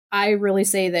I really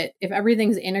say that if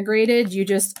everything's integrated, you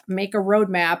just make a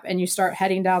roadmap and you start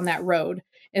heading down that road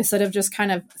instead of just kind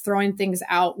of throwing things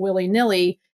out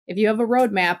willy-nilly. If you have a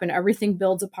roadmap and everything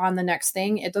builds upon the next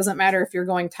thing, it doesn't matter if you're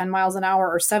going 10 miles an hour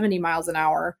or 70 miles an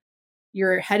hour,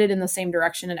 you're headed in the same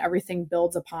direction and everything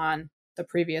builds upon the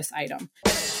previous item.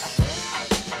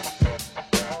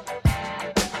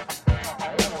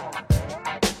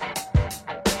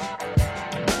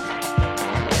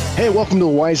 Hey, welcome to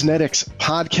the WiseNetics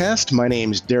podcast. My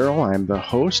name's Daryl. I'm the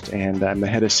host, and I'm the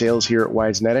head of sales here at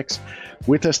WiseNetics.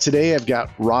 With us today, I've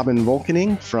got Robyn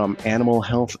Volkening from Animal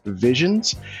Health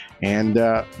Visions, and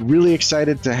really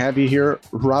excited to have you here.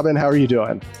 Robyn, how are you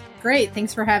doing? Great.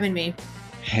 Thanks for having me.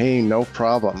 Hey, no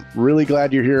problem. Really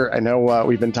glad you're here. I know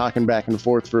we've been talking back and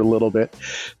forth for a little bit.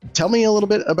 Tell me a little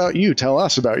bit about you. Tell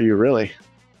us about you, really.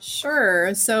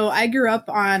 Sure. So I grew up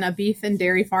on a beef and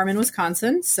dairy farm in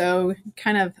Wisconsin. So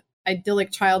kind of idyllic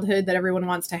childhood that everyone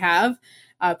wants to have,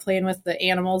 playing with the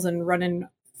animals and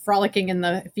frolicking in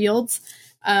the fields.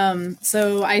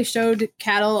 So I showed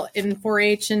cattle in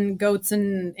 4-H and goats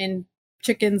and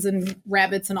chickens and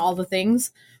rabbits and all the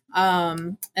things.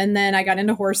 And then I got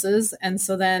into horses. And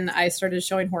so then I started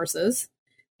showing horses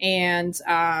and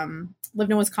lived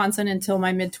in Wisconsin until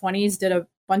my mid-20s, did a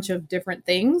bunch of different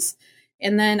things.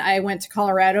 And then I went to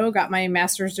Colorado, got my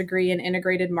master's degree in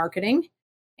integrated marketing.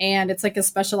 And it's like a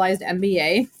specialized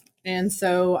MBA. And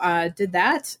so did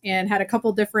that and had a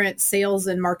couple different sales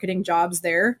and marketing jobs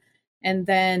there. And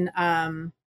then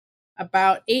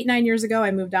about 8-9 years ago,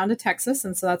 I moved down to Texas.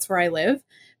 And so that's where I live.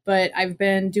 But I've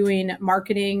been doing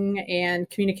marketing and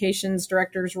communications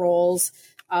directors roles,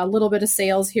 a little bit of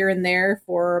sales here and there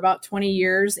for about 20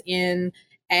 years in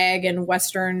ag and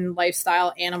Western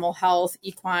lifestyle, animal health,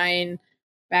 equine,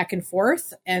 back and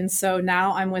forth. And so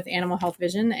now I'm with Animal Health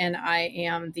Vision and I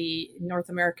am the North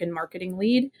American marketing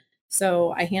lead.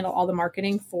 So I handle all the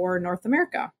marketing for North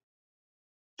America.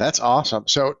 That's awesome.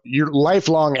 So you're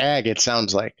lifelong ag, it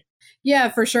sounds like. Yeah,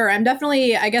 for sure. I'm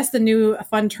definitely, I guess the new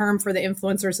fun term for the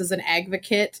influencers is an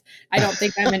advocate. I don't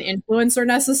think I'm an influencer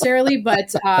necessarily,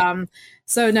 but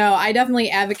so no, I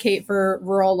definitely advocate for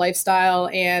rural lifestyle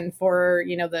and for,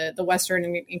 the Western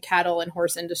and cattle and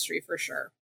horse industry for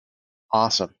sure.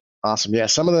 Awesome. Yeah.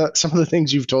 Some of the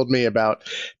things you've told me about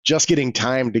just getting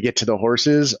time to get to the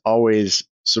horses always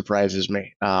surprises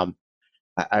me.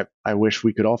 I wish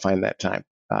we could all find that time.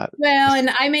 Well, and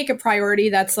I make a priority.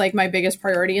 That's like my biggest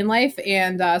priority in life.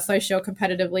 And so I show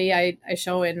competitively. I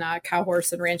show in cow,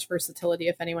 horse, and ranch versatility,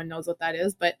 if anyone knows what that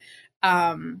is. But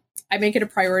I make it a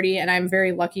priority, and I'm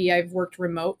very lucky. I've worked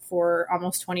remote for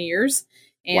almost 20 years.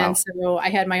 And wow. So I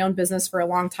had my own business for a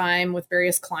long time with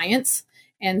various clients.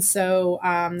 And so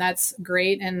that's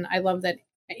great. And I love that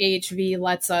AHV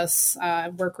lets us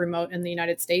work remote in the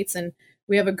United States. And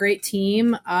we have a great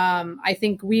team. I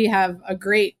think we have a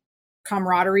great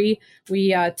camaraderie.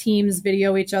 We teams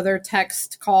video each other,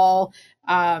 text, call.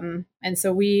 And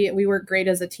so we work great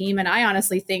as a team. And I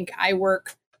honestly think I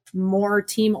work more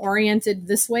team oriented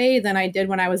this way than I did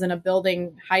when I was in a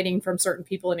building hiding from certain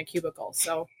people in a cubicle.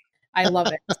 So I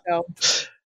love it. So.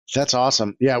 That's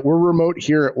awesome. Yeah, we're remote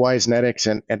here at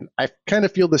WiseNetics, and I kind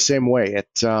of feel the same way.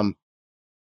 It's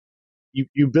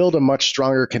you build a much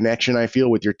stronger connection, I feel,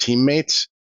 with your teammates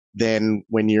than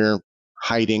when you're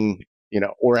hiding,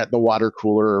 or at the water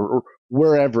cooler or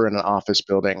wherever in an office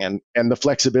building. And the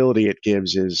flexibility it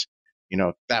gives is,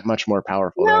 that much more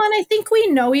powerful. Well, and I think we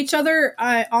know each other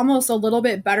almost a little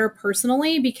bit better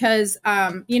personally because,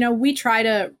 we try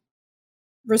to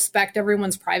respect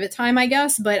everyone's private time, I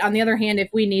guess. But on the other hand, if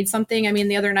we need something,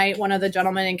 the other night, one of the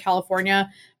gentlemen in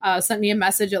California sent me a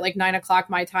message at like 9:00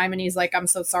 my time. And he's like, I'm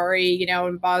so sorry,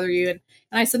 and bother you. And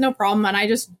I said, no problem. And I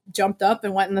just jumped up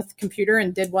and went in the computer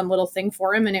and did one little thing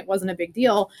for him. And it wasn't a big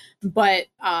deal. But,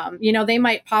 they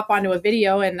might pop onto a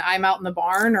video and I'm out in the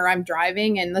barn or I'm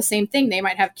driving and the same thing. They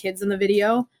might have kids in the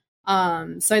video.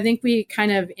 So I think we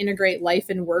kind of integrate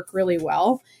life and work really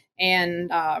well.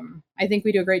 And I think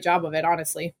we do a great job of it,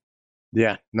 honestly.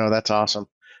 Yeah, no, that's awesome.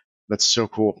 That's so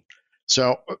cool.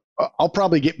 So I'll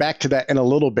probably get back to that in a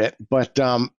little bit. But,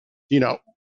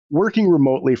 working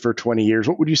remotely for 20 years,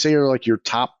 what would you say are like your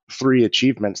top 3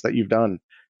 achievements that you've done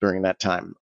during that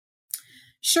time?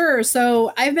 Sure.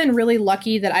 So I've been really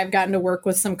lucky that I've gotten to work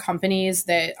with some companies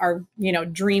that are,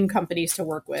 dream companies to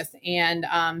work with and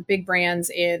big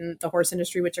brands in the horse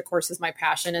industry, which of course is my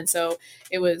passion. And so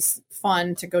it was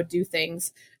fun to go do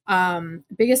things.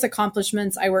 Biggest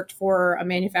accomplishments, I worked for a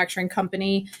manufacturing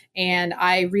company and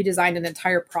I redesigned an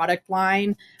entire product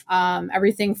line.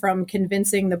 Everything from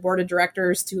convincing the board of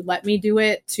directors to let me do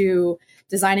it to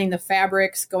designing the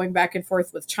fabrics, going back and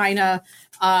forth with China,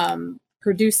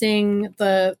 producing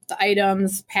the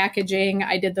items, packaging.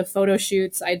 I did the photo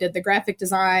shoots. I did the graphic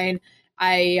design.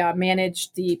 I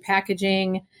managed the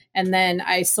packaging. And then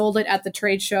I sold it at the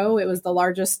trade show. It was the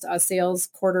largest sales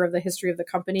quarter of the history of the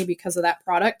company because of that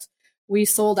product. We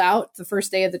sold out the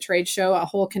first day of the trade show a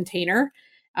whole container,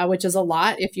 which is a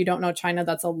lot. If you don't know China,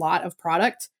 that's a lot of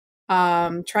product.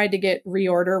 Tried to get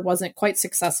reorder, wasn't quite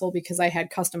successful because I had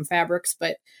custom fabrics,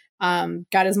 but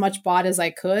got as much bought as I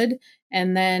could,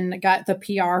 and then got the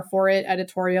PR for it,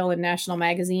 editorial in national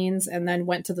magazines, and then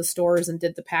went to the stores and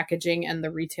did the packaging and the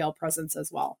retail presence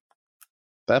as well.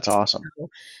 That's awesome.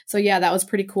 So yeah, that was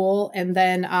pretty cool. And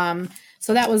then,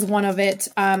 so that was one of it.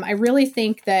 I really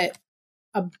think that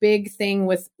a big thing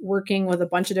with working with a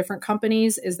bunch of different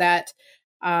companies is that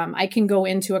I can go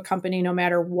into a company no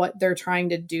matter what they're trying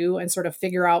to do and sort of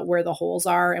figure out where the holes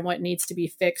are and what needs to be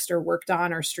fixed or worked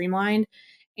on or streamlined.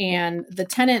 And the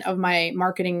tenet of my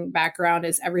marketing background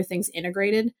is everything's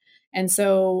integrated. And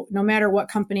so no matter what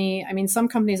company, I mean, some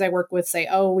companies I work with say,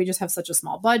 oh, we just have such a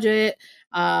small budget.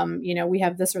 We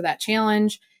have this or that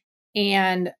challenge.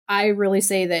 And I really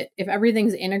say that if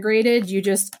everything's integrated, you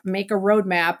just make a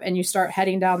roadmap and you start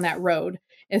heading down that road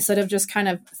instead of just kind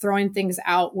of throwing things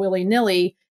out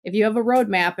willy-nilly. If you have a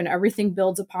roadmap and everything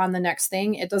builds upon the next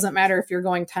thing, it doesn't matter if you're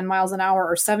going 10 miles an hour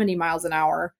or 70 miles an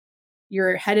hour,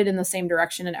 you're headed in the same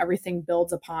direction and everything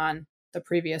builds upon the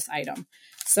previous item.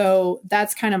 So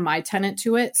that's kind of my tenet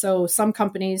to it. So some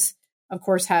companies, of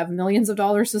course, have millions of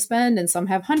dollars to spend and some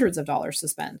have hundreds of dollars to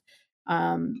spend.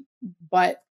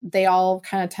 But they all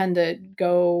kind of tend to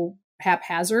go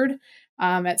haphazard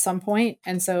at some point.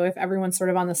 And so if everyone's sort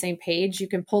of on the same page, you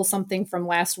can pull something from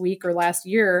last week or last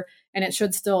year and it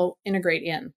should still integrate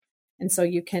in. And so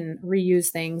you can reuse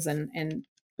things and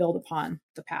build upon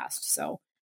the past. So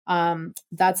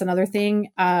that's another thing.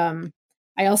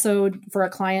 I also, for a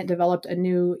client, developed a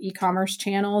new e-commerce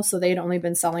channel. So they'd only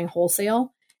been selling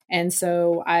wholesale. And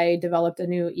so I developed a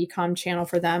new e-com channel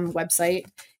for them, website,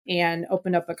 and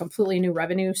opened up a completely new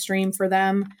revenue stream for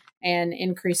them and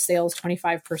increased sales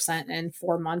 25% in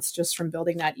 4 months just from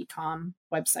building that e-com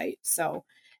website. So,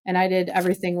 and I did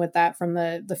everything with that from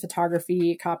the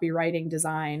photography, copywriting,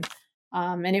 design.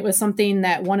 And it was something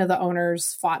that one of the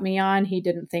owners fought me on. He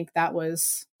didn't think that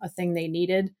was a thing they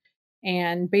needed.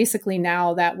 And basically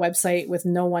now that website with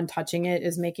no one touching it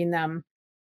is making them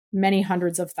many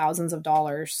hundreds of thousands of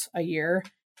dollars a year.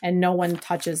 And no one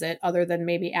touches it other than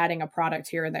maybe adding a product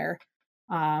here or there.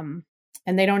 And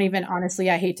they don't even, honestly,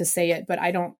 I hate to say it, but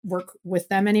I don't work with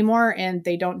them anymore and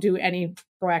they don't do any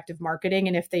proactive marketing.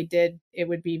 And if they did, it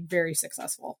would be very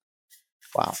successful.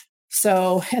 Wow.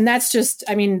 So, and that's just,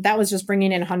 I mean, that was just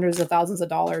bringing in hundreds of thousands of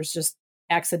dollars just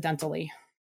accidentally.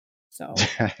 So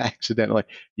accidentally.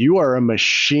 You are a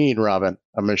machine, Robyn,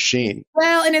 a machine.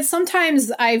 Well, and it's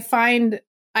sometimes I find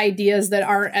ideas that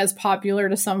aren't as popular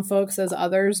to some folks as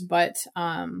others, but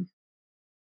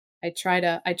I try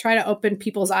to open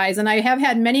people's eyes. And I have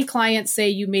had many clients say,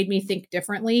 you made me think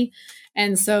differently.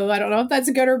 And so I don't know if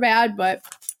that's good or bad, but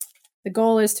the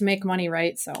goal is to make money,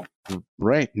 right? So.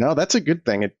 Right. No, that's a good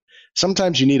thing.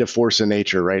 Sometimes you need a force of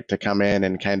nature, right, to come in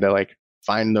and kind of like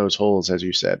find those holes, as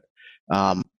you said.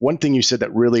 One thing you said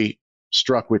that really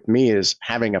struck with me is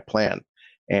having a plan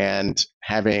and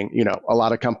having, a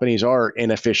lot of companies are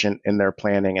inefficient in their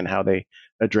planning and how they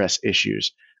address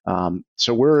issues.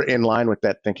 So we're in line with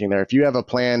that thinking there. If you have a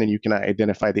plan and you can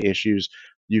identify the issues,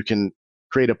 you can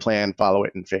create a plan, follow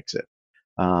it, and fix it.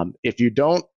 If you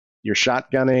don't, you're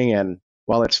shotgunning. And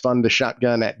while it's fun to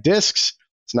shotgun at discs,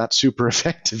 it's not super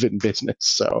effective in business.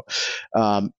 So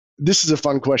this is a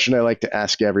fun question I like to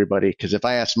ask everybody, because if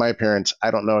I asked my parents,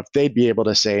 I don't know if they'd be able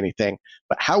to say anything.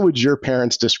 But how would your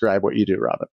parents describe what you do,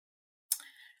 Robyn?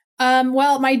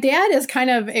 Well, my dad is kind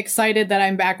of excited that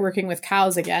I'm back working with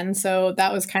cows again. So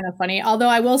that was kind of funny. Although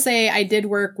I will say I did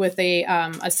work with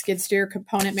a skid steer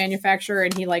component manufacturer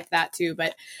and he liked that too.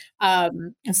 But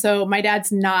so my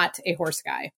dad's not a horse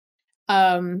guy.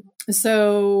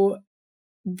 So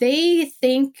they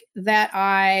think that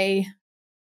I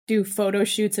do photo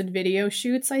shoots and video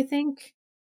shoots, I think.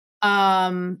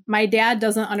 My dad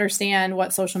doesn't understand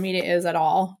what social media is at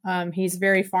all. He's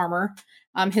very farmer.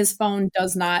 His phone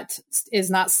is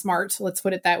not smart. Let's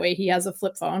put it that way. He has a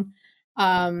flip phone.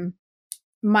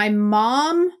 My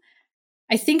mom,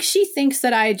 I think she thinks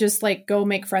that I just like go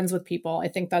make friends with people. I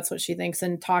think that's what she thinks,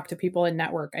 and talk to people and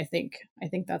network. I think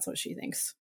that's what she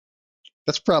thinks.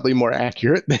 That's probably more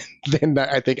accurate than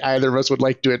I think either of us would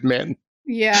like to admit.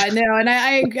 Yeah, no, and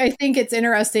I think it's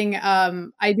interesting.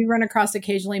 I do run across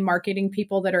occasionally marketing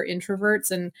people that are introverts,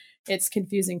 and it's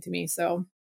confusing to me. So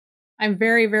I'm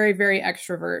very, very, very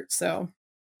extrovert. So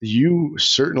You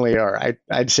certainly are.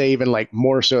 I'd say even like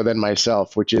more so than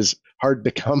myself, which is hard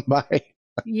to come by.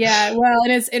 Yeah, well,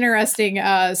 and it's interesting.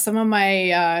 Some of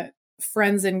my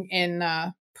friends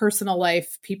in personal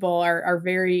life, people are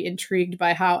very intrigued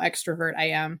by how extrovert I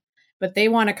am, but they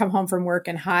want to come home from work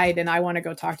and hide, and I want to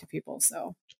go talk to people.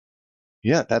 So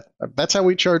Yeah, that's how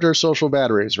we charge our social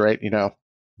batteries, right?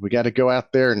 We got to go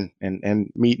out there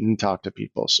and meet and talk to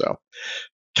people. So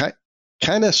ki-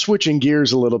 kind of switching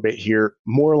gears a little bit here,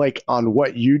 more like on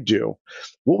what you do.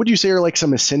 What would you say are like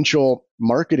some essential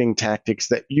marketing tactics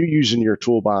that you use in your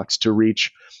toolbox to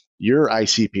reach your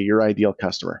ICP, your ideal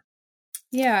customer?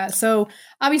 yeah, so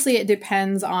obviously it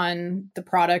depends on the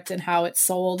product and how it's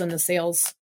sold and the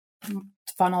sales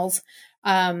funnels.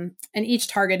 And each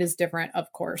target is different,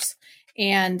 of course.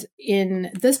 And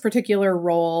in this particular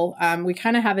role, we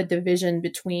kind of have a division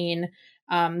between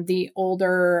the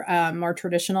older, more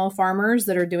traditional farmers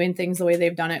that are doing things the way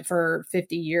they've done it for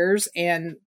 50 years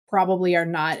and probably are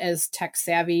not as tech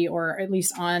savvy or at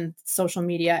least on social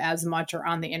media as much or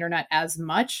on the internet as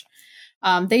much.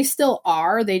 They still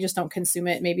are, they just don't consume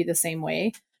it maybe the same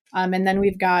way. And then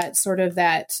we've got sort of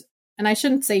that, and I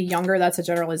shouldn't say younger, that's a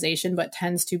generalization, but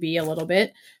tends to be a little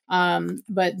bit.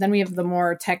 But then we have the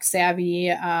more tech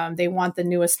savvy. They want the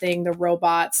newest thing, the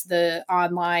robots, the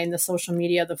online, the social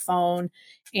media, the phone.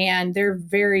 And they're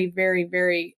very, very,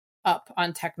 very up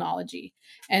on technology.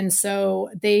 And so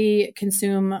they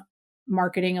consume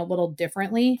marketing a little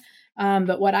differently.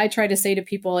 But what I try to say to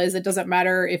people is it doesn't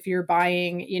matter if you're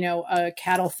buying, a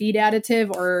cattle feed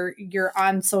additive or you're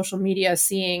on social media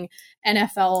seeing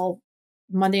NFL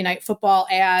Monday Night Football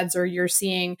ads, or you're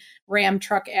seeing Ram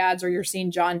truck ads, or you're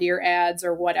seeing John Deere ads,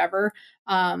 or whatever.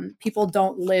 People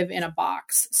don't live in a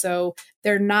box. So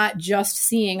they're not just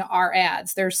seeing our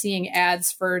ads. They're seeing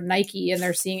ads for Nike, and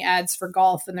they're seeing ads for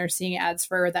golf, and they're seeing ads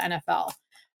for the NFL.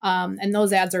 And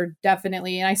those ads are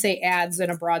definitely, and I say ads in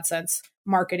a broad sense,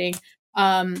 marketing.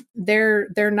 They're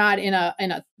not in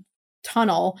a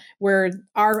tunnel where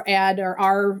our ad or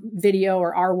our video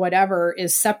or our whatever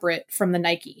is separate from the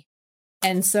Nike.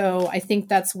 And so I think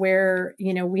that's where,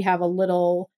 we have a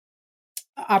little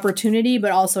opportunity,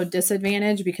 but also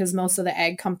disadvantage, because most of the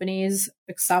ag companies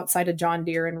outside of John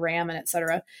Deere and Ram and et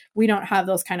cetera, we don't have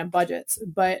those kind of budgets,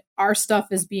 but our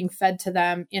stuff is being fed to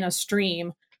them in a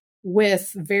stream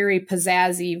with very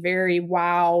pizzazzy, very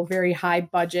wow, very high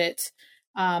budget,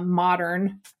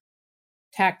 modern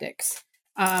tactics.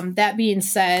 That being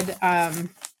said,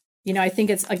 I think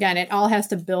it all has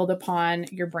to build upon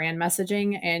your brand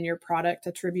messaging and your product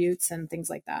attributes and things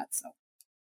like that. So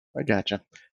I gotcha.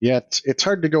 Yeah, it's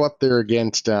hard to go up there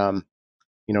against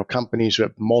companies who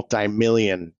have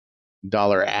multi-million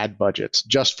dollar ad budgets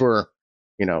just for,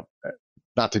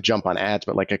 not to jump on ads,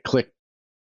 but like a click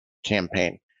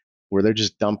campaign where they're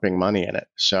just dumping money in it.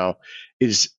 So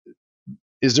is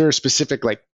there a specific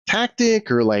like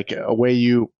tactic or like a way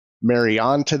you marry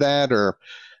on to that? Or,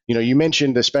 you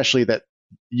mentioned especially that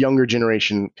younger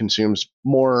generation consumes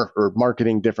more or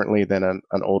marketing differently than an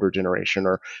older generation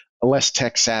or a less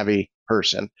tech savvy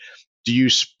person. Do you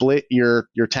split your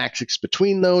tactics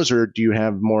between those, or do you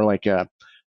have more like a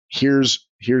here's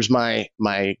my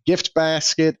gift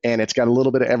basket and it's got a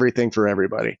little bit of everything for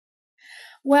everybody?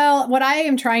 well, what I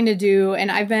am trying to do,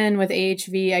 and I've been with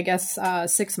AHV, I guess,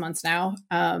 6 months now.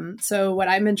 So what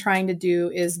I've been trying to do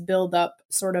is build up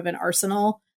sort of an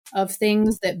arsenal of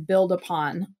things that build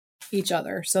upon each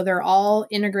other. So they're all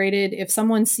integrated. If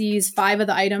someone sees 5 of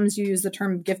the items, you use the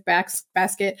term gift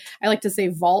basket. I like to say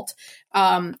vault.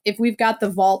 If we've got the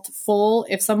vault full,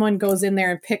 if someone goes in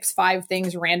there and picks 5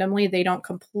 things randomly, they don't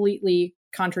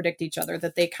contradict each other,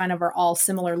 that they kind of are all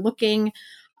similar looking,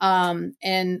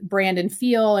 and brand and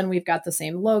feel. And we've got the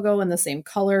same logo and the same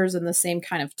colors and the same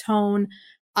kind of tone.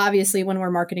 Obviously, when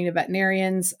we're marketing to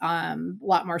veterinarians, a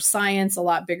lot more science, a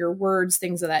lot bigger words,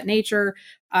 things of that nature.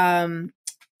 But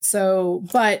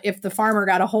if the farmer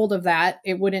got a hold of that,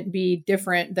 it wouldn't be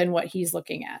different than what he's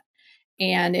looking at.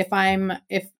 And if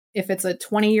it's a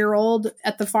 20-year-old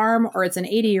at the farm or it's an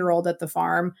 80-year-old at the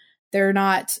farm, they're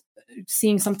not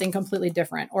seeing something completely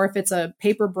different. Or if it's a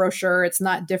paper brochure, it's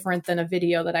not different than a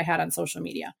video that I had on social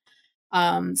media.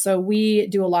 So we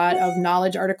do a lot of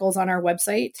knowledge articles on our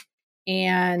website.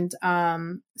 And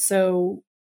so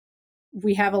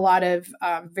we have a lot of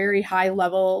very high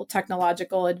level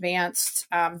technological advanced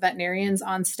veterinarians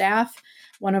on staff.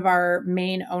 One of our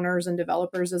main owners and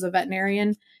developers is a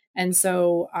veterinarian. And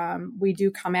so we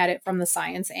do come at it from the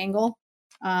science angle.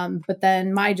 But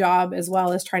then my job as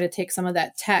well is trying to take some of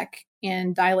that tech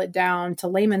and dial it down to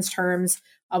layman's terms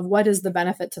of what is the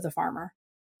benefit to the farmer.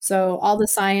 So all the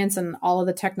science and all of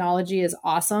the technology is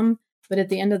awesome, But at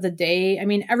the end of the day, I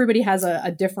mean, everybody has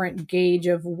a different gauge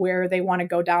of where they want to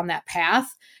go down that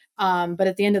path. But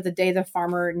at the end of the day, the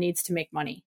farmer needs to make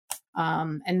money.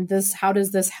 And how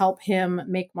does this help him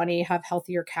make money, have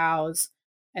healthier cows,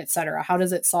 et cetera? How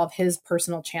does it solve his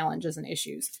personal challenges and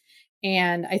issues?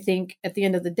 And I think at the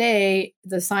end of the day,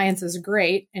 the science is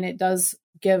great and it does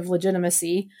give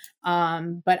legitimacy.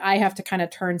 But I have to kind of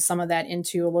turn some of that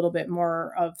into a little bit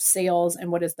more of sales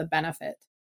and what is the benefit,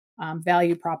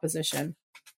 value proposition.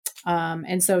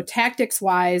 And so tactics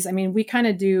wise, I mean, we kind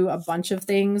of do a bunch of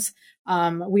things.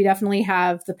 We definitely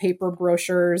have the paper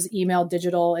brochures, email,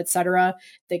 digital, et cetera,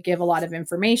 that give a lot of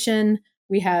information.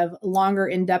 We have longer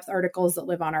in-depth articles that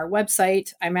live on our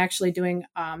website. I'm actually doing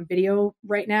video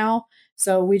right now.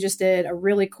 So we just did a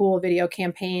really cool video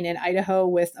campaign in Idaho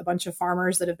with a bunch of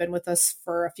farmers that have been with us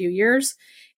for a few years.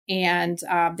 And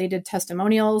they did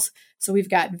testimonials. So we've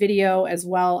got video as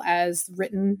well as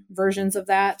written versions of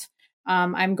that.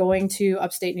 I'm going to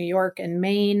upstate New York and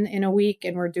Maine in a week,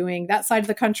 and we're doing that side of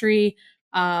the country.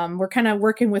 We're kind of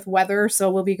working with weather,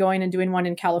 so we'll be going and doing one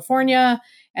in California.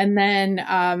 And then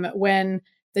when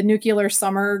the nuclear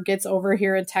summer gets over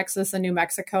here in Texas and New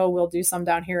Mexico, we'll do some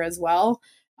down here as well.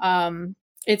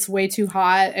 It's way too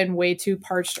hot and way too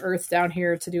parched earth down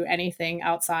here to do anything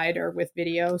outside or with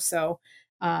video. So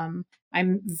I'm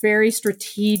very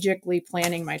strategically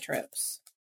planning my trips.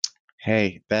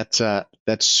 Hey, that's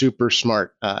super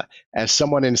smart. As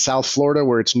someone in South Florida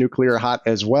where it's nuclear hot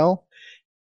as well,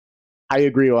 I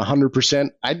agree 100%.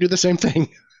 I'd do the same thing.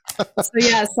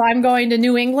 So I'm going to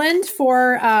New England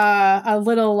for a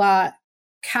little,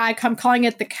 I'm calling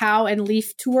it the cow and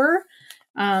leaf tour.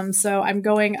 So I'm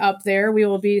going up there. We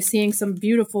will be seeing some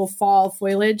beautiful fall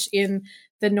foliage in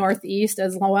the Northeast,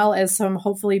 as well as some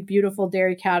hopefully beautiful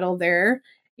dairy cattle there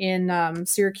in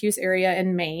Syracuse area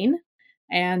in Maine.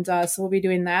 And so we'll be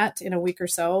doing that in a week or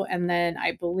so. And then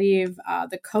I believe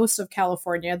the coast of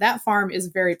California, that farm is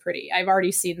very pretty. I've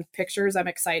already seen pictures. I'm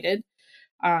excited.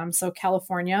 So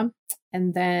California.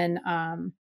 And then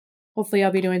hopefully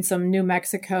I'll be doing some New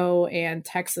Mexico and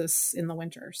Texas in the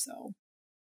winter. So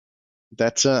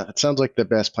it sounds like the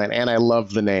best plan. And I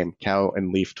love the name, Cow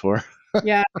and Leaf Tour.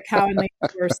 Yeah, the cow and leaf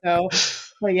tour.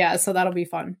 But yeah, so that'll be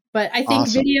fun. But I think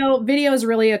Awesome. video is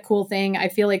really a cool thing. I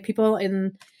feel like people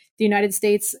in the United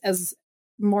States, as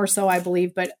more so, I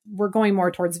believe, but we're going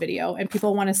more towards video, and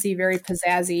people want to see very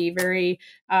pizzazzy, very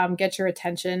get your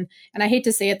attention. And I hate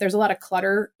to say it, there's a lot of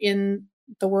clutter in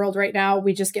the world right now.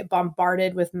 We just get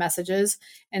bombarded with messages.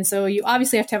 And so you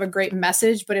obviously have to have a great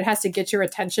message, but it has to get your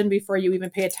attention before you even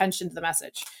pay attention to the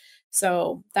message.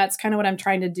 So that's kind of what I'm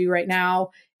trying to do right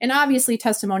now. And obviously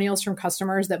testimonials from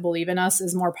customers that believe in us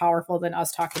is more powerful than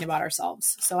us talking about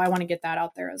ourselves. So I want to get that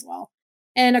out there as well.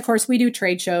 And of course, we do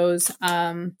trade shows.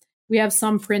 We have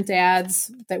some print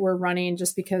ads that we're running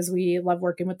just because we love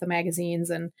working with the magazines,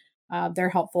 and they're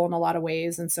helpful in a lot of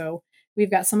ways. And so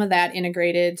we've got some of that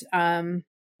integrated.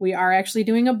 We are actually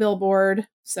doing a billboard.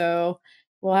 So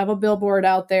we'll have a billboard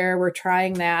out there. We're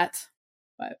trying that.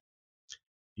 But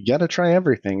you got to try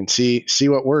everything and see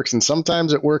what works. And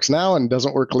sometimes it works now and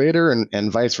doesn't work later,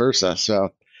 and vice versa.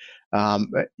 So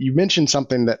you mentioned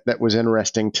something that was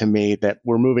interesting to me, that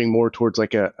we're moving more towards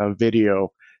like a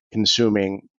video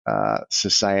consuming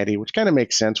society, which kind of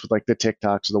makes sense with like the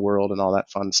TikToks of the world and all that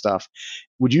fun stuff.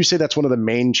 Would you say that's one of the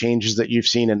main changes that you've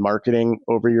seen in marketing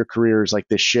over your careers, like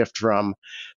this shift from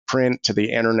print to the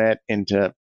internet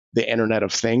into the Internet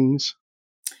of Things?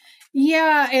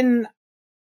 yeah, and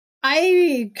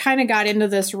I kind of got into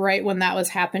this right when that was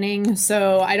happening.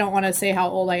 So I don't want to say how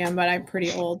old I am, but I'm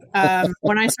pretty old.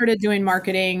 When I started doing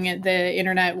marketing, the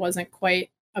internet wasn't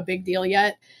quite a big deal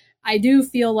yet. I do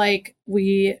feel like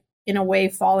we, in a way,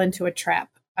 fall into a trap.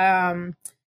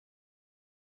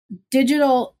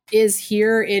 Digital is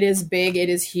here. It is big. It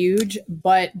is huge,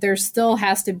 but there still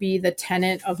has to be the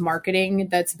tenet of marketing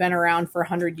that's been around for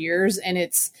 100 years. And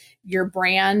it's your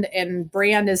brand, and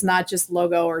brand is not just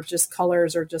logo or just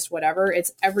colors or just whatever.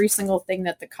 It's every single thing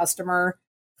that the customer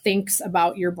thinks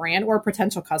about your brand, or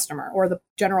potential customer, or the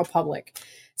general public.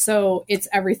 So it's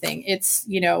everything. It's,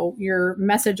 your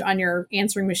message on your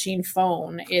answering machine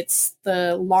phone. It's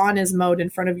the lawn is mowed in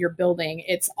front of your building.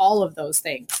 It's all of those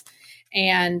things.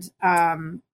 And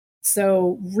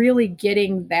so really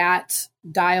getting that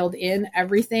dialed in,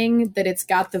 everything, that it's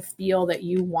got the feel that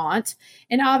you want.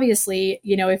 And obviously,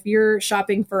 if you're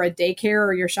shopping for a daycare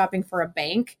or you're shopping for a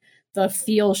bank, the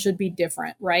feel should be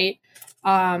different, right?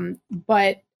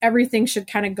 But everything should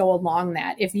kind of go along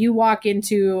that. If you walk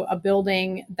into a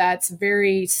building that's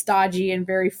very stodgy and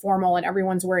very formal and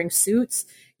everyone's wearing suits,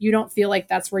 you don't feel like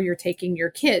that's where you're taking your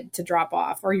kid to drop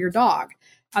off or your dog.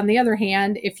 on the other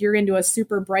hand, if you're into a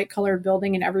super bright colored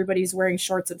building and everybody's wearing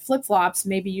shorts and flip flops,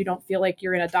 maybe you don't feel like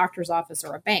you're in a doctor's office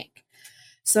or a bank.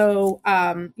 So,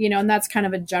 and that's kind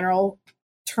of a general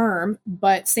term,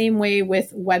 but same way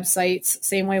with websites,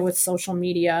 same way with social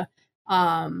media,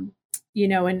 and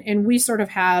we sort of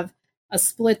have a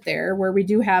split there where we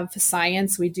do have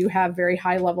science, we do have very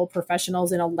high level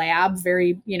professionals in a lab,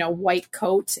 very, white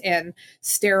coat and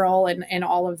sterile and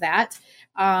all of that.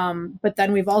 But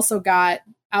then we've also got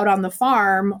out on the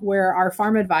farm where our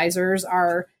farm advisors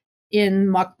are in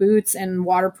muck boots and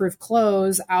waterproof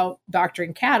clothes out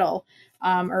doctoring cattle,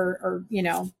 or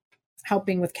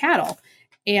helping with cattle.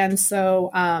 And so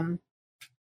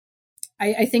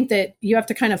I think that you have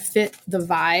to kind of fit the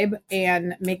vibe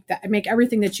and make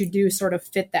everything that you do sort of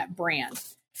fit that brand.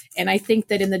 And I think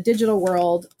that in the digital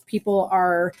world, people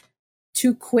are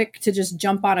too quick to just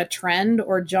jump on a trend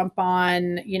or jump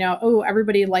on,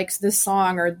 everybody likes this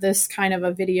song or this kind of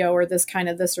a video or this kind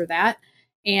of this or that.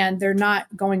 And they're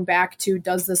not going back to,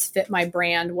 does this fit my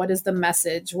brand? What is the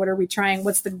message? What are we trying?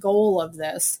 What's the goal of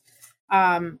this?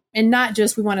 And not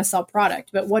just we want to sell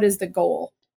product, but what is the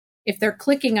goal? If they're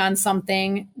clicking on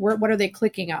something, what are they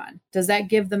clicking on? Does that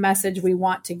give the message we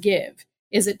want to give?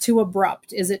 Is it too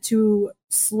abrupt? Is it too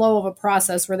slow of a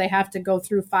process where they have to go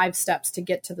through 5 steps to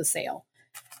get to the sale?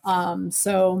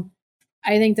 So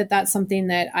I think that that's something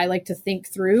that I like to think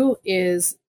through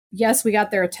is, yes, we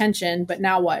got their attention, but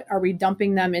now what? Are we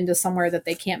dumping them into somewhere that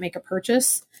they can't make a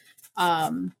purchase?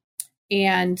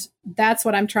 And that's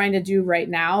what I'm trying to do right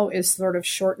now is sort of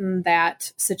shorten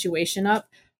that situation up.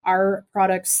 Our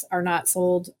products are not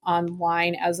sold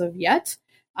online as of yet.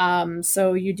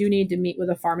 So you do need to meet with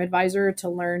a farm advisor to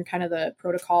learn kind of the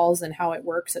protocols and how it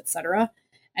works, et cetera.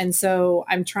 And so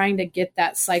I'm trying to get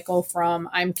that cycle from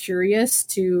I'm curious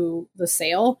to the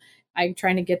sale. I'm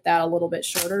trying to get that a little bit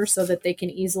shorter so that they can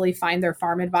easily find their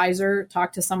farm advisor,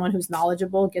 talk to someone who's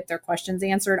knowledgeable, get their questions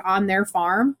answered on their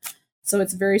farm. So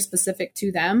it's very specific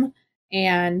to them,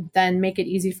 and then make it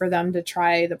easy for them to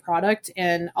try the product.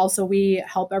 And also we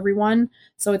help everyone.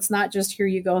 So it's not just here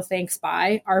you go, thanks,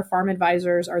 bye. Our farm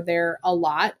advisors are there a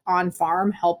lot on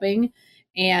farm helping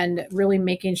and really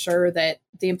making sure that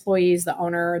the employees, the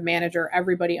owner, manager,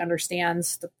 everybody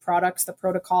understands the products, the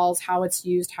protocols, how it's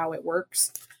used, how it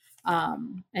works.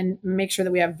 And make sure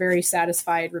that we have very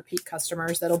satisfied repeat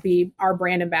customers that'll be our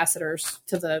brand ambassadors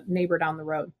to the neighbor down the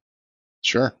road.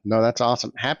 Sure. No, that's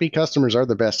awesome. Happy customers are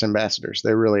the best ambassadors.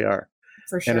 They really are.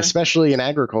 For sure. And especially in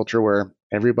agriculture where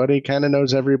everybody kind of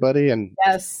knows everybody and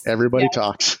everybody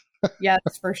talks. Yes,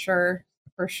 for sure.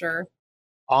 For sure.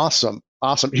 Awesome.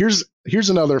 Here's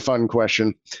another fun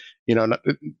question.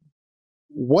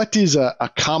 What is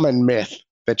a common myth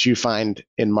that you find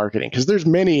in marketing? Because there's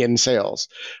many in sales,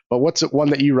 but what's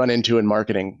one that you run into in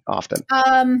marketing often?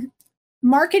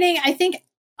 Marketing, I think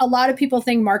a lot of people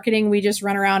think marketing, we just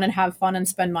run around and have fun and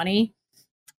spend money.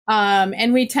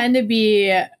 And we tend to be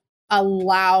a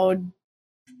loud,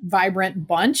 vibrant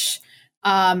bunch.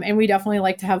 And we definitely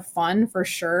like to have fun for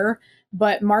sure.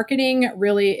 But marketing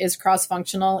really is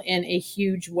cross-functional in a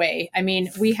huge way. I mean,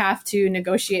 we have to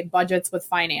negotiate budgets with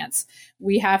finance.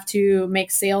 We have to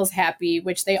make sales happy,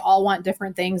 which they all want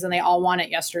different things and they all want it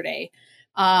yesterday.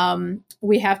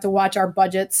 We have to watch our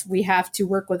budgets. We have to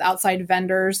work with outside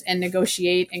vendors and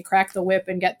negotiate and crack the whip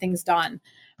and get things done.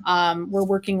 We're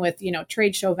working with,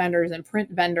 trade show vendors and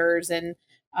print vendors and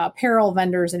apparel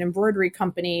vendors and embroidery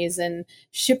companies and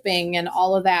shipping and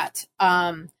all of that.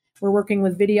 We're working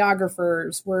with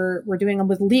videographers. We're doing them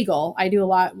with legal. I do a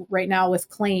lot right now with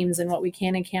claims and what we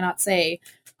can and cannot say.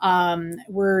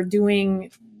 We're doing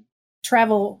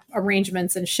travel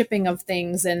arrangements and shipping of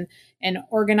things and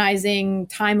organizing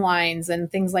timelines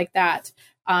and things like that.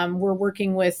 We're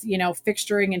working with,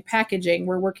 fixturing and packaging.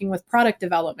 We're working with product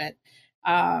development.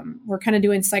 We're kind of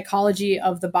doing psychology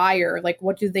of the buyer. Like,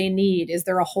 what do they need? Is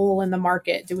there a hole in the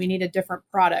market? Do we need a different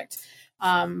product?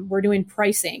 We're doing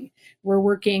pricing. We're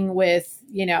working with,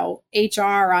 HR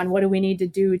on what do we need to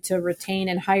do to retain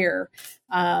and hire.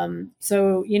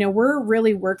 So, we're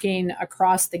really working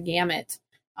across the gamut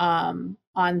on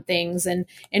things. And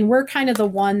we're kind of the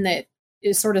one that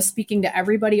is sort of speaking to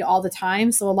everybody all the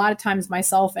time. So a lot of times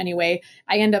myself anyway,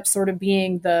 I end up sort of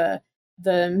being the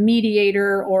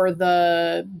mediator or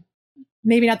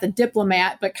maybe not the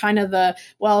diplomat, but kind of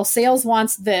sales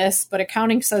wants this, but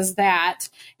accounting says that,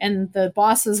 and the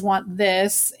bosses want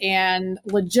this, and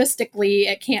logistically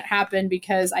it can't happen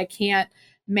because I can't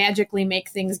magically make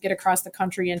things get across the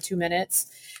country in 2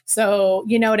 minutes. So,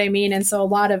 you know what I mean? And so a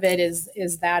lot of it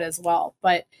is that as well.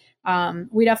 But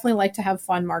we definitely like to have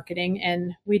fun marketing,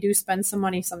 and we do spend some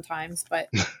money sometimes, but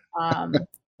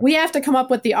we have to come up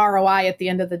with the ROI at the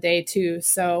end of the day too.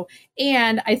 So,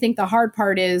 and I think the hard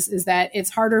part is that it's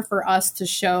harder for us to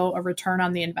show a return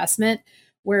on the investment.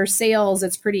 Where sales,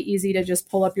 it's pretty easy to just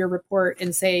pull up your report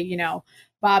and say,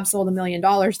 Bob sold $1 million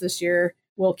this year,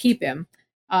 we'll keep him.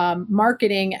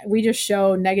 Marketing, we just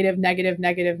show negative, negative,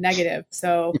 negative, negative.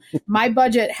 So my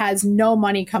budget has no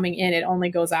money coming in, it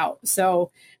only goes out. So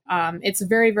it's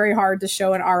very, very hard to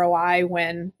show an ROI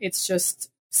when it's just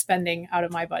spending out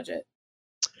of my budget.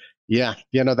 Yeah,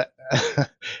 that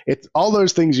it's all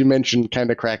those things you mentioned kind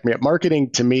of crack me up.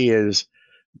 Marketing to me is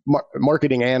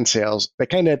marketing and sales. They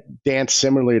kind of dance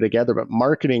similarly together, but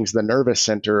marketing's the nervous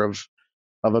center of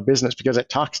a business because it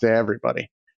talks to everybody,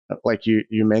 like you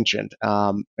mentioned,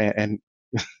 and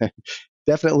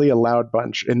definitely a loud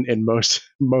bunch in most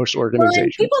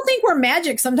organizations. Well, people think we're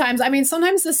magic sometimes. I mean,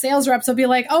 sometimes the sales reps will be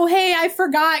like, "Oh, hey, I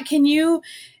forgot. Can you?"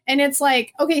 And it's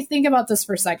like, okay, think about this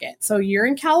for a second. So you're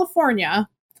in California,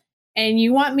 and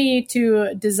you want me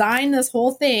to design this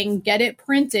whole thing, get it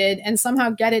printed, and somehow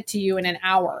get it to you in an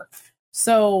hour.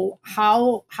 So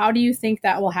how do you think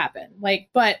that will happen?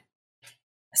 But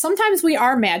sometimes we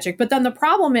are magic. But then the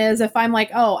problem is if I'm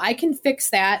like, oh, I can fix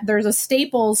that. There's a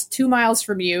Staples 2 miles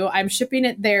from you. I'm shipping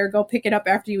it there. Go pick it up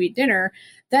after you eat dinner.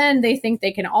 Then they think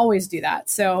they can always do that.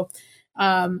 So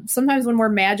sometimes when we're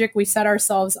magic, we set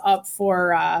ourselves up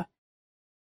for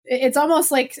it's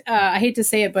almost like, I hate to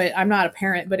say it, but I'm not a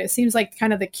parent, but it seems like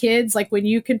kind of the kids, like when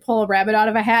you can pull a rabbit out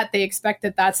of a hat, they expect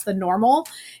that that's the normal.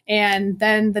 And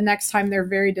then the next time they're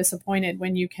very disappointed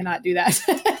when you cannot do that.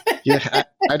 Yeah,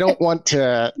 I don't want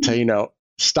to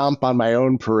stomp on my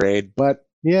own parade, but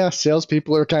yeah,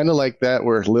 salespeople are kind of like that.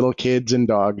 We're little kids and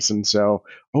dogs. And so,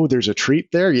 oh, there's a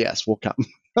treat there. Yes, we'll come.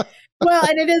 Well,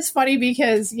 and it is funny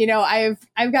because,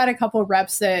 I've got a couple of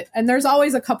reps and there's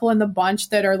always a couple in the bunch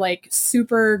that are like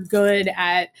super good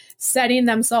at setting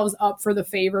themselves up for the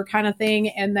favor kind of thing.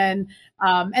 And then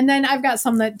I've got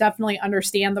some that definitely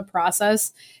understand the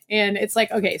process. And it's like,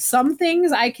 okay, some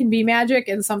things I can be magic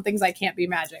and some things I can't be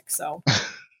magic. So,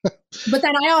 but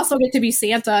then I also get to be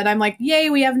Santa and I'm like,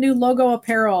 yay, we have new logo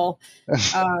apparel.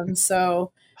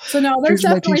 So no, there's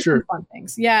definitely some fun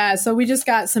things. Yeah. So we just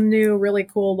got some new really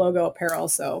cool logo apparel.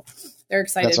 So they're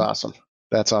excited.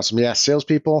 That's awesome. Yeah.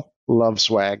 Salespeople love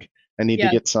swag. I need to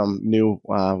get some new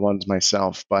ones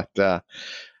myself, but I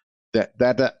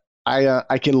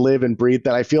can live and breathe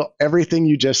that. I feel everything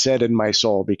you just said in my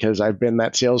soul because I've been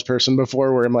that salesperson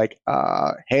before where I'm like,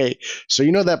 hey, so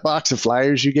that box of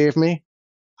flyers you gave me?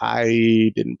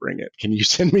 I didn't bring it. Can you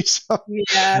send me some?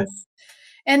 Yes.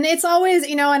 And it's always,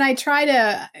 and I try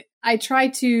to,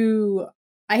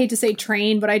 I hate to say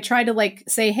train, but I try to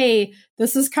say, hey,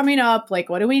 this is coming up. Like,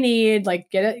 what do we need? Like,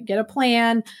 get a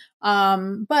plan.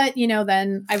 But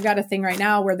then I've got a thing right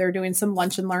now where they're doing some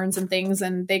lunch and learns and things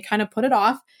and they kind of put it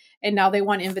off and now they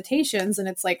want invitations. And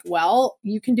it's like, well,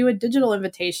 you can do a digital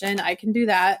invitation. I can do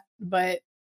that, but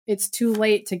it's too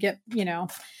late to get,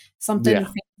 something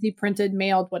fancy printed,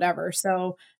 mailed, whatever.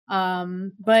 So,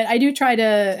 but I do try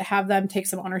to have them take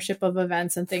some ownership of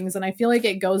events and things. And I feel like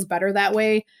it goes better that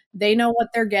way. They know what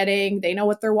they're getting. They know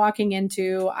what they're walking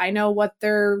into. I know what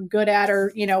they're good at,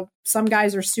 or, some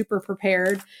guys are super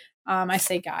prepared. I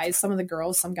say guys, some of the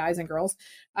girls, some guys and girls,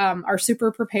 are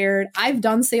super prepared. I've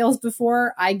done sales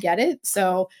before. I get it.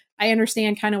 So I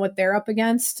understand kind of what they're up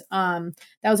against. That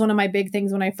was one of my big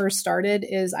things when I first started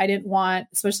is I didn't want,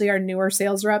 especially our newer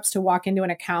sales reps, to walk into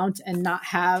an account and not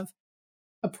have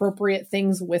appropriate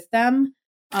things with them.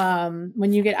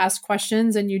 When you get asked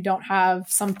questions and you don't have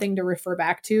something to refer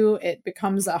back to, it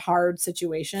becomes a hard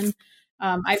situation.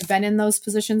 I've been in those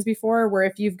positions before where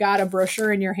if you've got a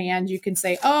brochure in your hand, you can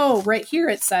say, oh, right here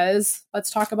it says, let's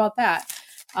talk about that.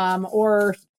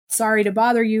 Or sorry to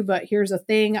bother you, but here's a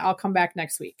thing. I'll come back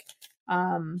next week.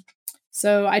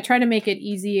 So I try to make it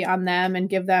easy on them and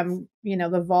give them,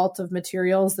 the vault of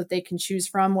materials that they can choose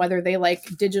from, whether they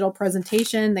like digital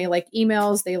presentation, they like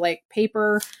emails, they like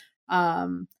paper,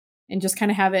 and just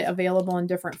kind of have it available in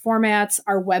different formats.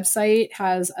 Our website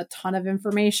has a ton of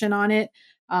information on it.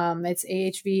 It's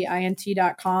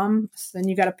ahvint.com. So then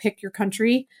you got to pick your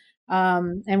country.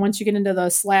 And once you get into the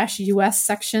 /US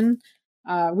section,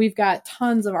 we've got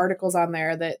tons of articles on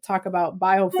there that talk about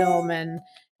biofilm and,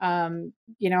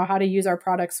 how to use our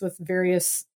products with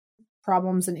various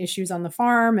problems and issues on the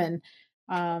farm. And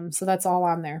so that's all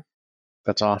on there.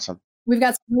 That's awesome. We've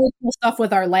got some really cool stuff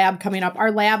with our lab coming up.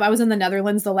 Our lab, I was in the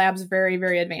Netherlands. The lab's very,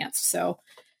 very advanced. So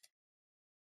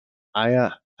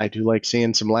I I do like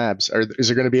seeing some labs. Is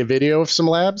there going to be a video of some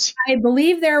labs? I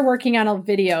believe they're working on a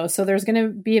video. So there's going to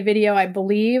be a video, I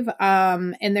believe.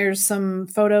 And there's some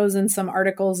photos and some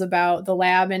articles about the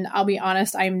lab. And I'll be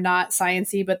honest, I'm not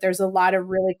sciencey, but there's a lot of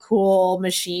really cool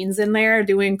machines in there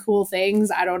doing cool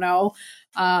things. I don't know.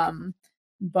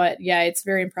 But yeah, it's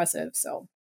very impressive. So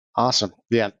Awesome.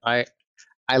 Yeah, I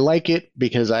like it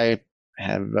because I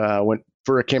have went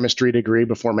for a chemistry degree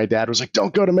before my dad was like,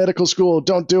 don't go to medical school,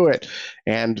 don't do it.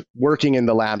 And working in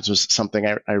the labs was something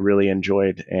I really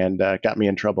enjoyed and got me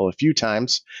in trouble a few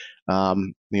times.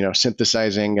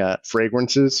 Synthesizing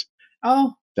fragrances.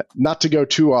 oh, Not to go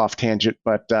too off tangent,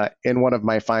 but in one of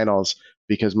my finals,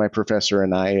 because my professor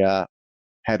and I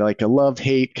had like a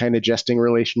love-hate kind of jesting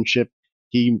relationship,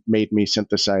 he made me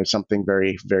synthesize something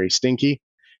very, very stinky.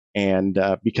 And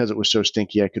because it was so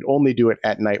stinky, I could only do it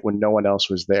at night when no one else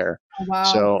was there. wow.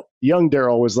 So young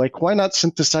Daryl was like, why not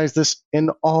synthesize this in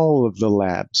all of the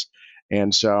labs?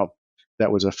 And so that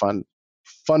was a fun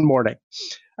morning.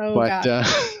 Oh, But God.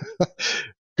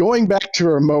 going back to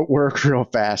remote work real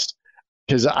fast,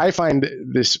 because I find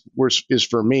this is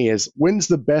for me is when's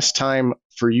the best time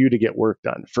for you to get work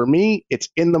done? For me, it's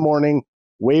in the morning,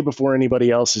 way before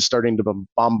anybody else is starting to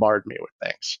bombard me with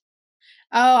things.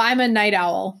 Oh, I'm a night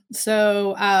owl.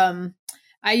 So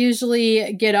I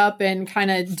usually get up and kind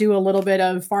of do a little bit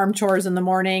of farm chores in the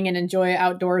morning and enjoy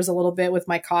outdoors a little bit with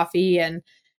my coffee and,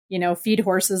 feed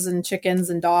horses and chickens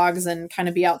and dogs and kind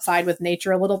of be outside with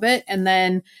nature a little bit. And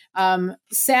then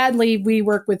sadly, we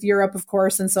work with Europe, of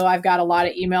course. And so I've got a lot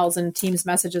of emails and Teams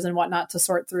messages and whatnot to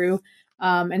sort through.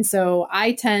 And so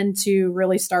I tend to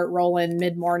really start rolling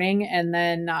mid-morning and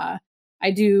then I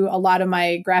do a lot of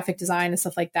my graphic design and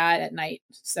stuff like that at night.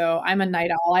 So I'm a night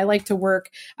owl. I like to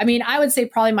work. I mean, I would say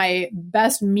probably my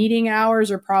best meeting hours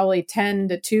are probably 10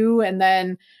 to 2. And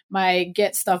then my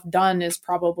get stuff done is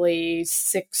probably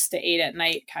 6 to 8 at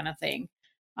night kind of thing.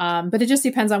 But it just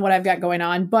depends on what I've got going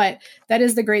on. But that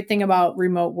is the great thing about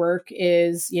remote work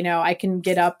is, I can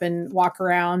get up and walk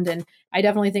around. And I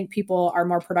definitely think people are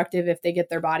more productive if they get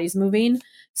their bodies moving.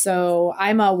 So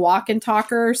I'm a walk and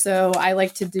talker. So I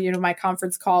like to do, my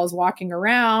conference calls walking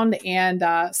around. And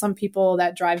some people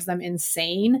that drives them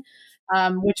insane,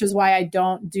 which is why I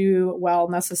don't do well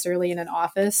necessarily in an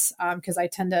office because I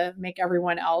tend to make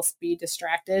everyone else be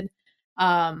distracted.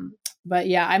 But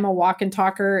yeah, I'm a walk and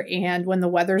talker. And when the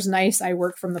weather's nice, I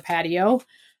work from the patio.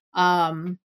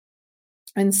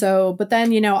 And so, but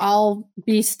then, I'll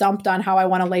be stumped on how I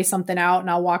want to lay something out and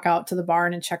I'll walk out to the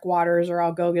barn and check waters or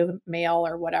I'll go get the mail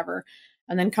or whatever,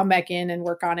 and then come back in and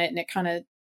work on it. And it kind of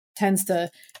tends to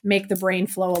make the brain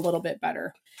flow a little bit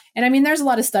better. And I mean, there's a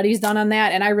lot of studies done on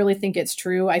that. And I really think it's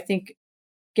true. I think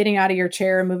getting out of your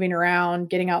chair, moving around,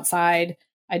 getting outside,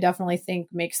 I definitely think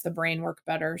makes the brain work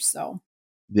better. So.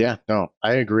 Yeah, no,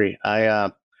 I agree.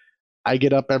 I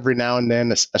get up every now and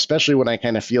then, especially when I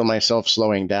kind of feel myself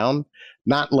slowing down,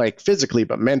 not like physically,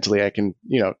 but mentally. I can,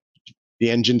 the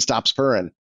engine stops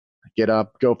purring. I get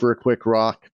up, go for a quick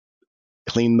walk,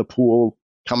 clean the pool,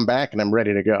 come back, and I'm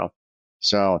ready to go.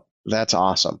 So that's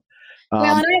awesome. Well,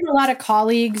 and I have a lot of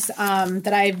colleagues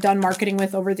that I've done marketing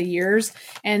with over the years.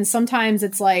 And sometimes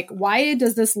it's like, why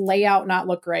does this layout not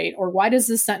look right? Or why does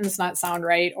this sentence not sound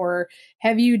right? Or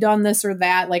have you done this or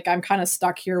that? Like, I'm kind of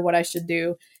stuck here, what I should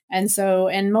do. And so,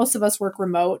 and most of us work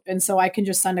remote. And so I can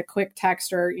just send a quick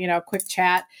text or, quick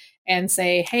chat and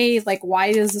say, hey, like,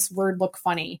 why does this word look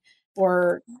funny?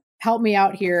 Or help me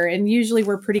out here. And usually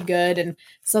we're pretty good. And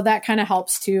so that kind of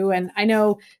helps too. And I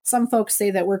know some folks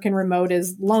say that working remote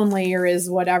is lonely or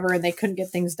is whatever, and they couldn't get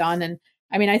things done. And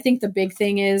I mean, I think the big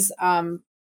thing is, I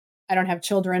don't have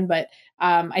children, but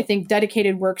I think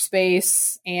dedicated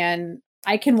workspace, and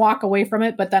I can walk away from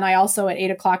it. But then I also at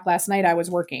 8:00 last night, I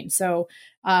was working. So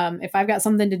if I've got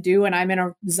something to do and I'm in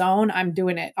a zone, I'm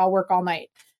doing it. I'll work all night.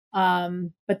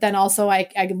 But then also I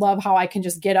love how I can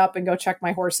just get up and go check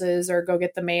my horses or go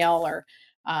get the mail or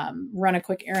run a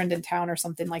quick errand in town or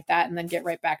something like that and then get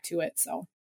right back to it. So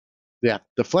yeah,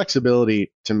 the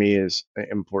flexibility to me is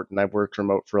important. I've worked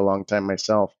remote for a long time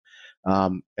myself.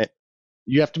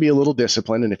 You have to be a little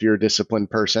disciplined, and if you're a disciplined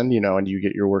person, and you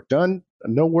get your work done,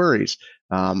 no worries.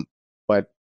 But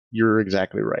you're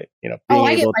exactly right.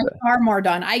 I get by far more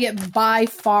done. I get by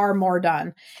far more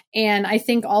done. And I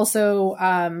think also,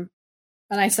 and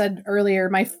I said earlier,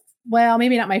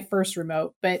 maybe not my first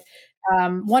remote, but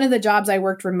one of the jobs I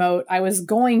worked remote, I was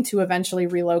going to eventually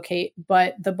relocate,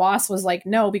 but the boss was like,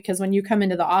 no, because when you come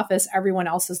into the office, everyone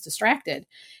else is distracted.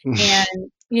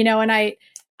 And, and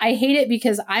I hate it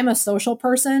because I'm a social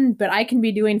person, but I can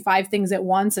be doing 5 things at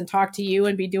once and talk to you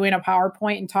and be doing a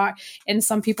PowerPoint and talk. And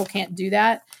some people can't do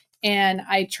that. And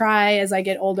I try as I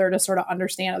get older to sort of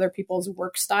understand other people's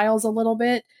work styles a little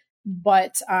bit.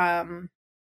 But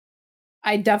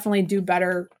I definitely do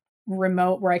better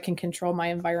remote where I can control my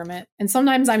environment. And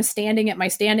sometimes I'm standing at my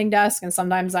standing desk and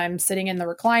sometimes I'm sitting in the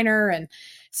recliner. And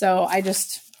so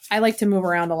I like to move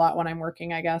around a lot when I'm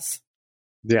working, I guess.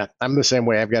 Yeah, I'm the same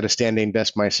way. I've got a standing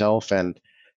desk myself, and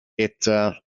it's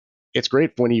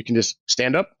great when you can just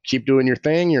stand up, keep doing your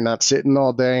thing. You're not sitting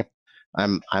all day.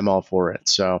 I'm all for it.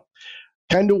 So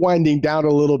kind of winding down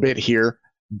a little bit here,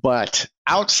 but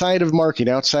outside of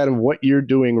marketing, outside of what you're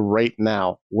doing right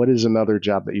now, what is another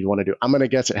job that you want to do? I'm going to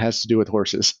guess it has to do with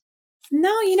horses. No,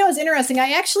 it's interesting.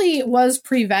 I actually was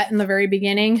pre-vet in the very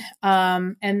beginning.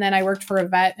 And then I worked for a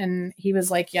vet and he was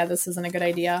like, yeah, this isn't a good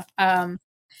idea.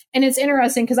 And it's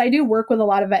interesting because I do work with a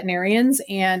lot of veterinarians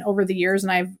and over the years,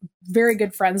 and I have very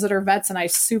good friends that are vets and I'm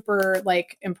super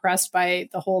like impressed by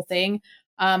the whole thing.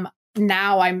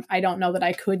 Now I don't know that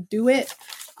I could do it.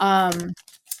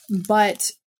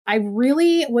 But I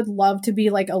really would love to be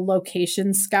like a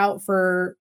location scout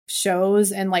for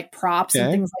shows and like props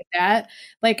and things like that.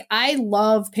 Like I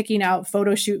love picking out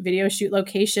photo shoot, video shoot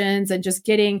locations and just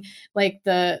getting like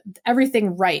the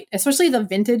everything right, especially the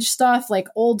vintage stuff, like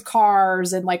old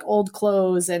cars and like old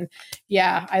clothes. And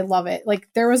yeah, I love it. Like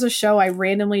there was a show I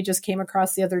randomly just came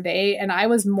across the other day and I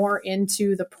was more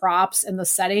into the props and the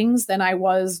settings than I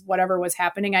was whatever was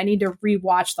happening. I need to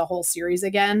rewatch the whole series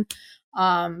again.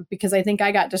 Because I think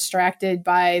I got distracted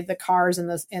by the cars in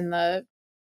the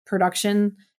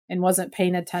production and wasn't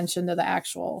paying attention to the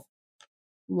actual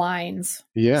lines.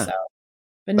 Yeah. So,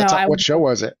 but no, what show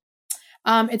was it?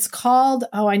 It's called,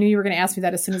 I knew you were going to ask me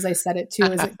that as soon as I said it too.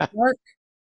 Is it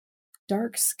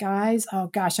Dark Skies? Oh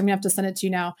gosh, I'm gonna have to send it to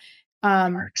you now.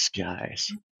 Dark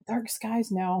Skies. Dark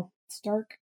Skies? No, it's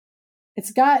dark.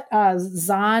 It's got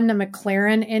Zahn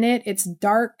McLaren in it. It's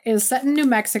set in New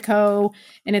Mexico,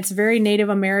 and it's very Native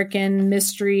American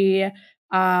mystery.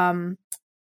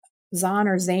 Zahn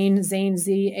or Zane, Zahn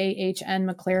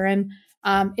McLaren.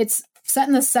 It's set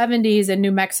in the 70s in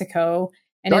New Mexico.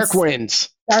 And Dark Winds.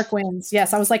 Dark Winds.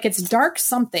 Yes. I was like, it's dark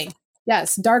something.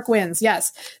 Yes. Dark Winds.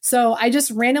 Yes. So I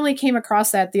just randomly came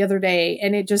across that the other day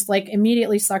and it just like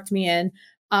immediately sucked me in.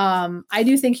 I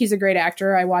do think he's a great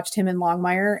actor. I watched him in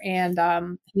Longmire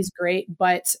and he's great,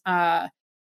 but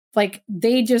like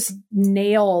they just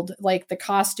nailed like the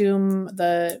costume,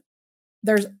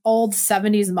 there's old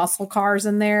 70s muscle cars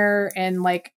in there and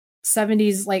like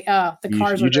 70s, like, the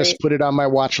cars you are just great. Put it on my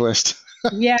watch list.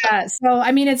 Yeah. So,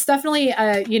 I mean, it's definitely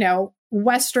a,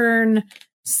 Western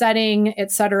setting,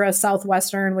 etc.,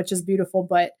 Southwestern, which is beautiful,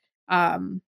 but,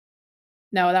 no,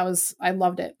 I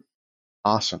loved it.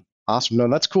 Awesome. No,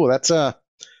 that's cool.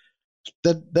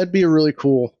 That'd be a really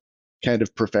cool kind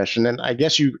of profession. And I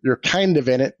guess you're kind of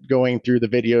in it, going through the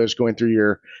videos, going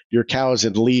through your cows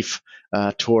and leaf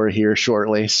tour here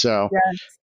shortly. So yes.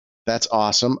 That's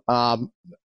awesome.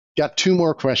 Got two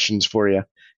more questions for you,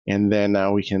 and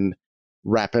then we can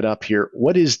wrap it up here.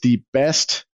 What is the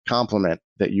best compliment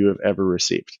that you have ever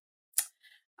received?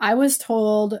 I was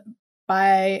told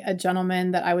by a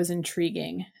gentleman that I was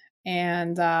intriguing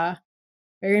and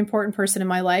very important person in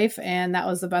my life, and that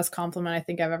was the best compliment I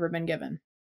think I've ever been given.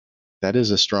 That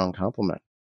is a strong compliment.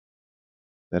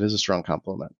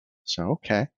 So,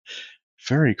 okay.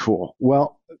 Very cool.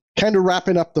 Well, kind of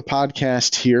wrapping up the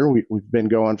podcast here. We've been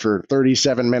going for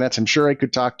 37 minutes. I'm sure I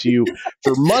could talk to you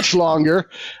for much longer,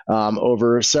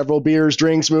 over several beers,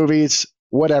 drinks, movies,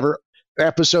 whatever.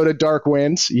 Episode of Dark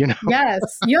Winds, Yes.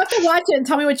 You have to watch it and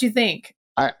tell me what you think.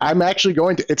 I'm actually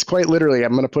going to. It's quite literally,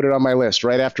 I'm going to put it on my list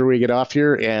right after we get off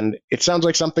here. And it sounds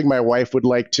like something my wife would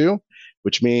like too,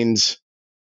 which means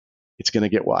it's going to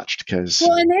get watched. And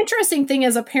the interesting thing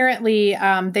is apparently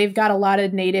they've got a lot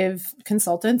of native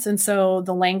consultants. And so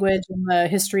the language and the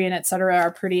history and et cetera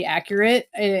are pretty accurate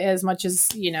as much as,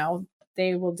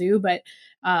 they will do. But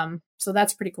so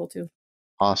that's pretty cool too.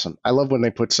 Awesome. I love when they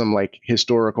put some like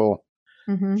historical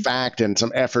fact and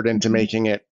some effort into making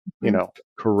it,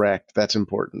 correct. That's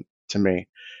important to me.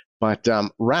 But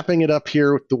wrapping it up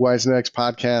here with the Wise Genetics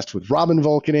podcast with Robyn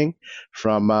Volkening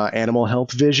from Animal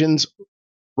Health Visions.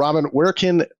 Robyn, where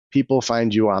can people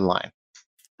find you online?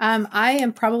 I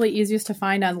am probably easiest to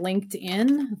find on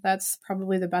LinkedIn. That's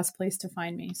probably the best place to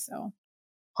find me. So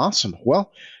awesome.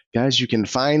 Well, guys, you can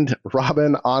find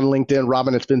Robyn on LinkedIn.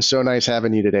 Robyn, it's been so nice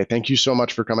having you today. Thank you so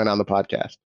much for coming on the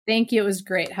podcast. Thank you. It was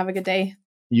great. Have a good day.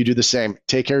 You do the same.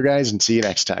 Take care, guys, and see you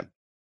next time.